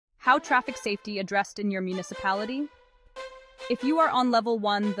How traffic safety addressed in your municipality? If you are on level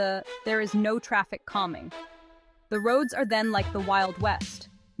 1, there is no traffic calming. The roads are then like the Wild West.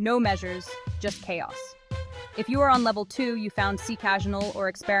 No measures, just chaos. If you are on level 2, you found occasional or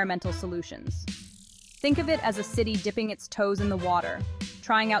experimental solutions. Think of it as a city dipping its toes in the water,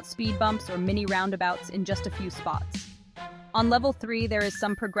 trying out speed bumps or mini roundabouts in just a few spots. On level 3, there is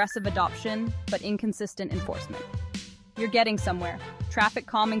some progressive adoption, but inconsistent enforcement. You're getting somewhere. Traffic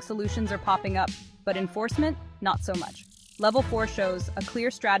calming solutions are popping up, but enforcement, not so much. Level 4 shows a clear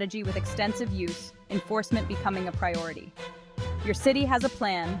strategy with extensive use, enforcement becoming a priority. Your city has a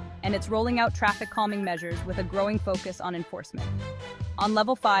plan, and it's rolling out traffic calming measures with a growing focus on enforcement. On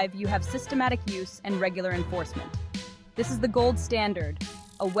level 5, you have systematic use and regular enforcement. This is the gold standard,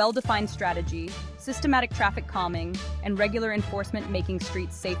 a well-defined strategy, systematic traffic calming, and regular enforcement making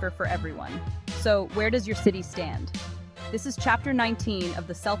streets safer for everyone. So, where does your city stand? This is Chapter 19 of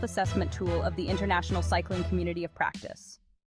the Self-Assessment Tool of the International Cycling Community of Practice.